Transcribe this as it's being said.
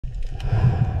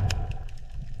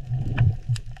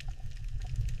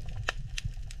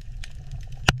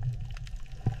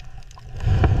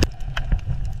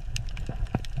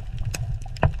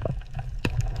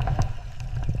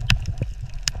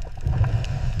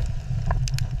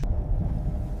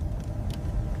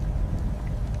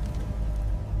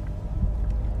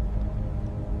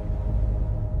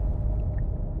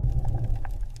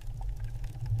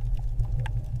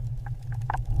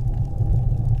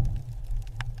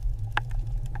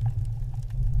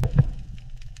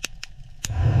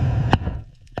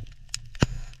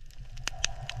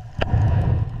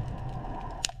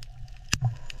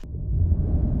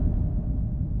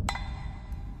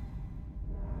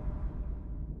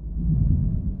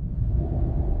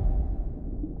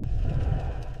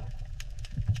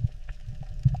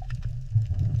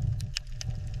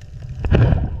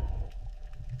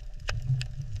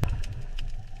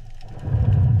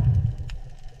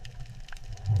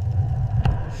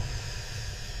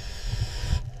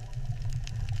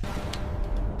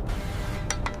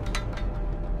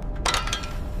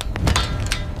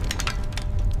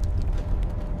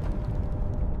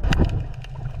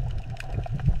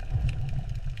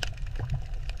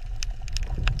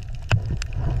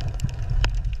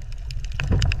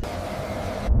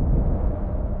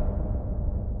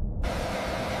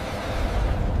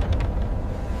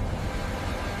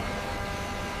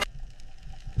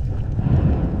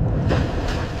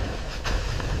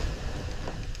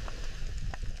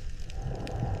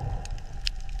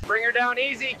Bring her down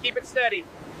easy, keep it steady.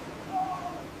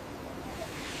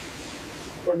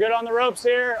 We're good on the ropes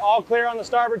here, all clear on the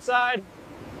starboard side.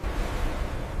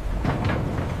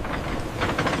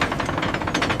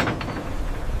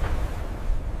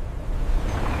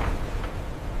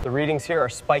 The readings here are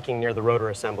spiking near the rotor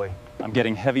assembly. I'm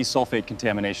getting heavy sulfate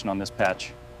contamination on this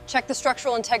patch. Check the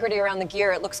structural integrity around the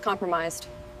gear. It looks compromised.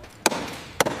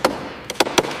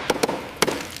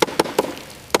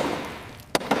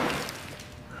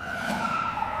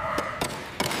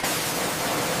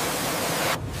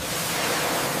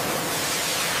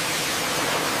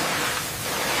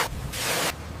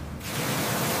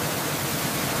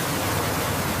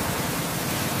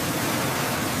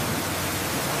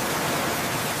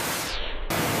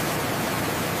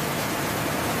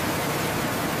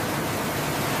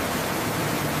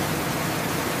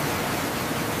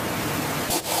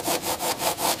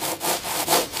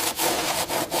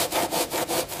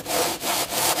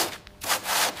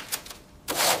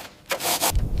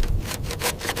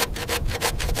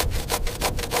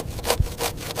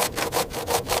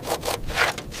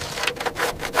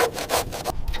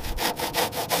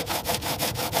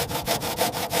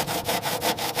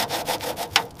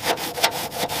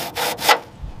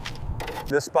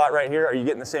 This spot right here, are you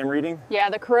getting the same reading? Yeah,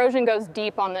 the corrosion goes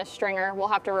deep on this stringer. We'll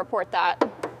have to report that.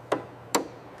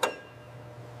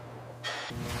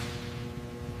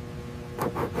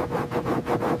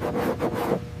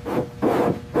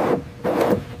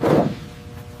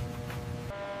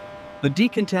 The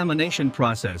decontamination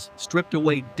process stripped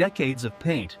away decades of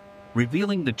paint,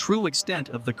 revealing the true extent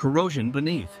of the corrosion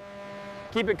beneath.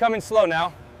 Keep it coming slow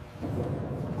now.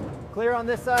 Clear on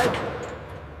this side.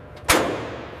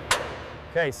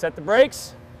 Okay, set the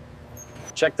brakes.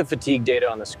 Check the fatigue data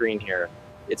on the screen here.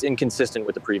 It's inconsistent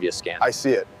with the previous scan. I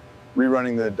see it.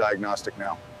 Rerunning the diagnostic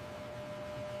now.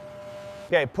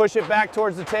 Okay, push it back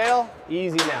towards the tail.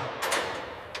 Easy now.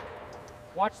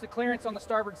 Watch the clearance on the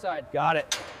starboard side. Got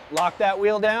it. Lock that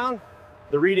wheel down.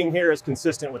 The reading here is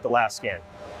consistent with the last scan.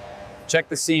 Check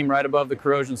the seam right above the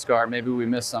corrosion scar. Maybe we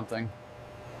missed something.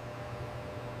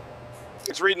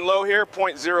 It's reading low here,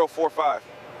 0.045.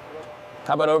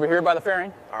 How about over here by the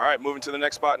fairing? All right, moving to the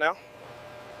next spot now.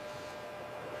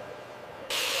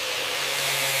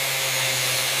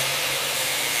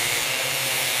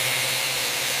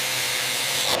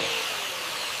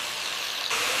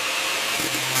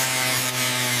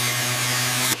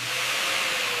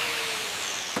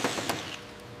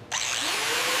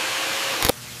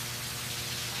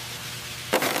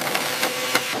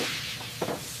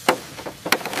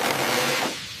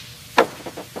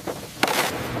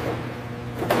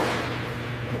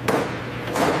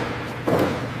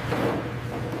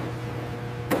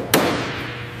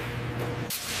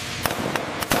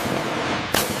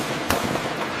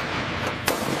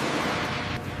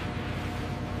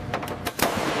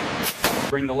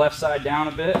 Bring the left side down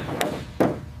a bit.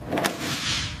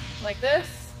 Like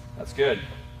this? That's good.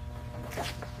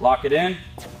 Lock it in.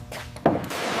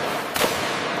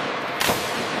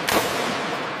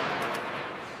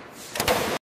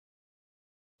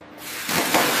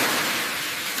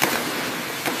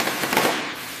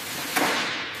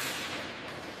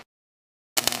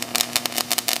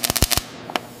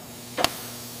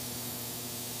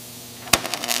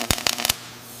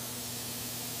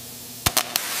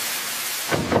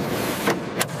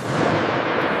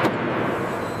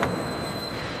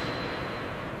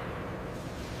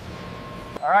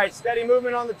 All right, steady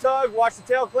movement on the tug. Watch the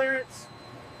tail clearance.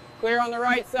 Clear on the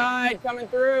right side, coming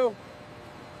through.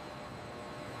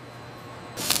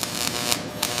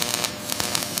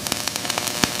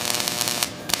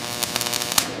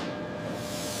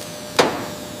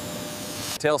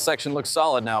 Tail section looks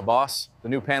solid now, boss. The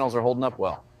new panels are holding up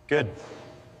well. Good.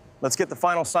 Let's get the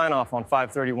final sign off on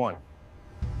 531.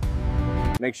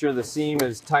 Make sure the seam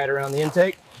is tight around the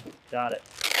intake. Got it.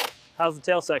 How's the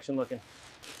tail section looking?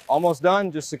 Almost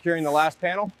done, just securing the last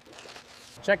panel.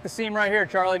 Check the seam right here,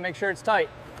 Charlie. Make sure it's tight.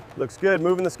 Looks good.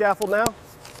 Moving the scaffold now.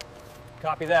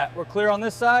 Copy that. We're clear on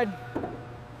this side.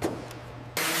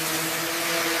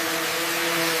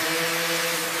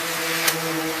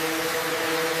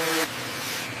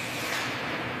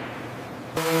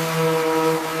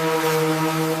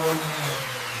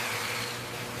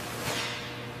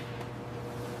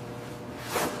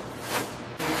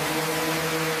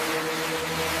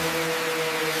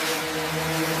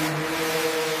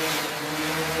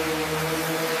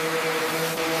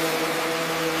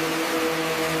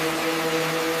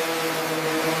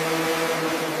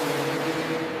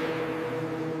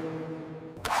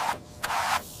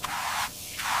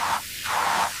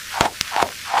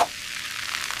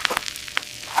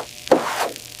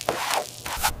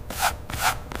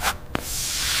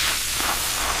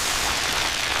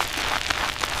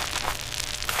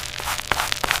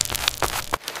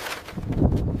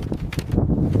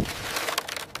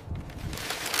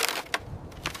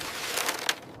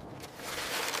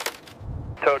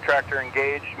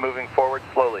 engaged, moving forward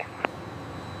slowly.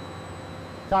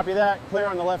 Copy that. Clear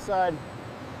on the left side.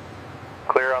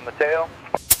 Clear on the tail.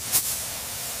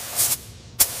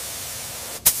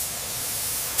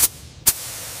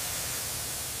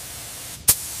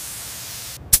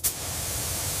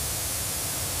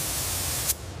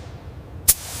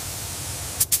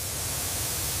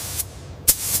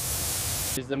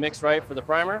 Is the mix right for the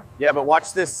primer? Yeah, but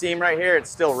watch this seam right here, it's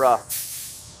still rough.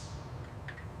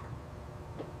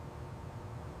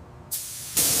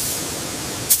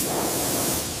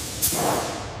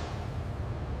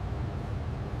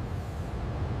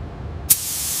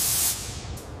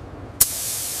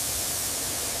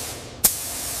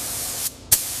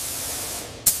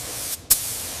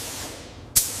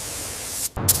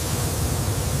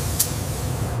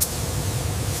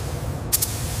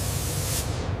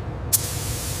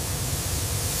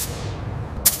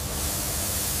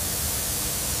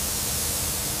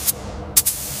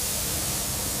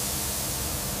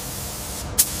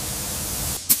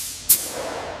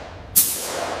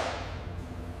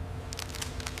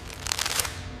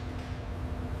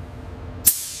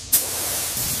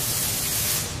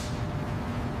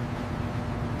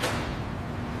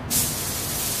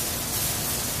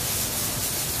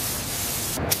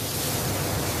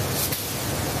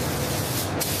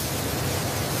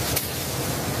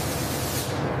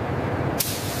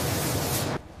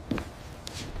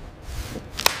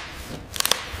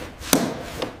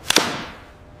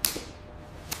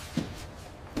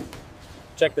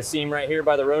 Check the seam right here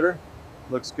by the rotor.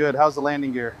 Looks good. How's the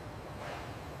landing gear?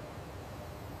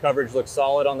 Coverage looks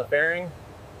solid on the fairing.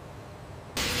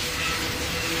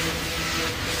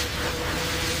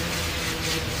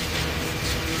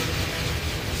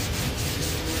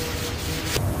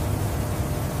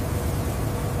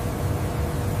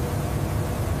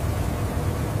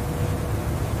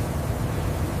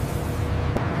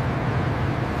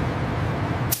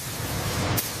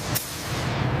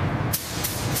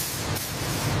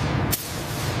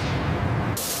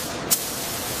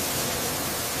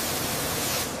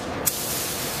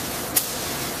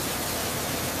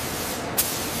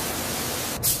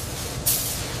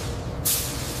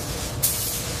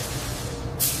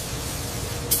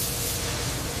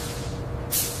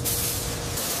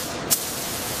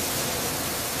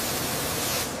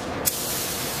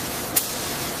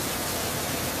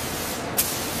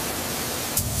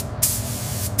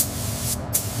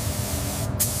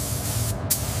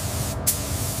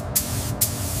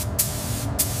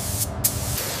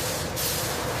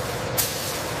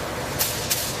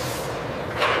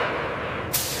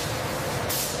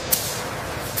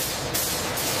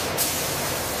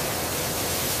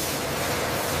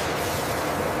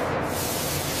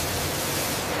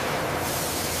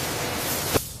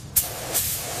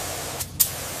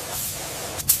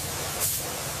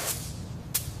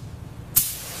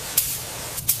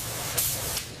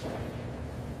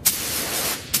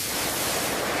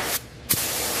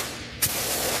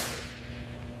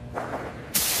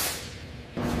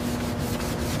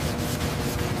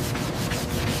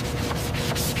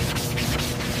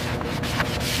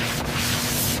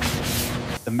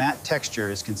 The matte texture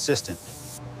is consistent.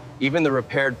 Even the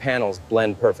repaired panels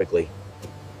blend perfectly.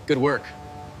 Good work.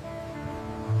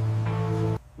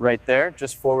 Right there,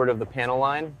 just forward of the panel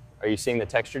line, are you seeing the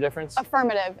texture difference?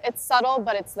 Affirmative. It's subtle,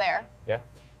 but it's there. Yeah.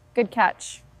 Good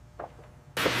catch.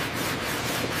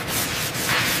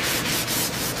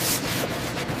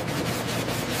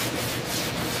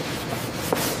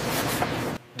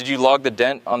 Did you log the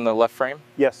dent on the left frame?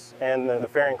 Yes, and the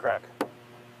fairing crack.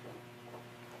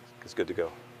 It's good to go.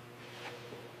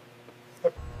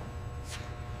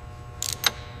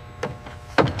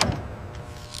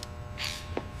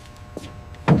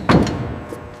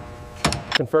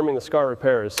 Confirming the scar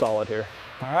repair is solid here.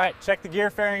 All right, check the gear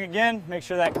fairing again. Make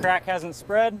sure that crack hasn't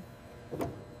spread.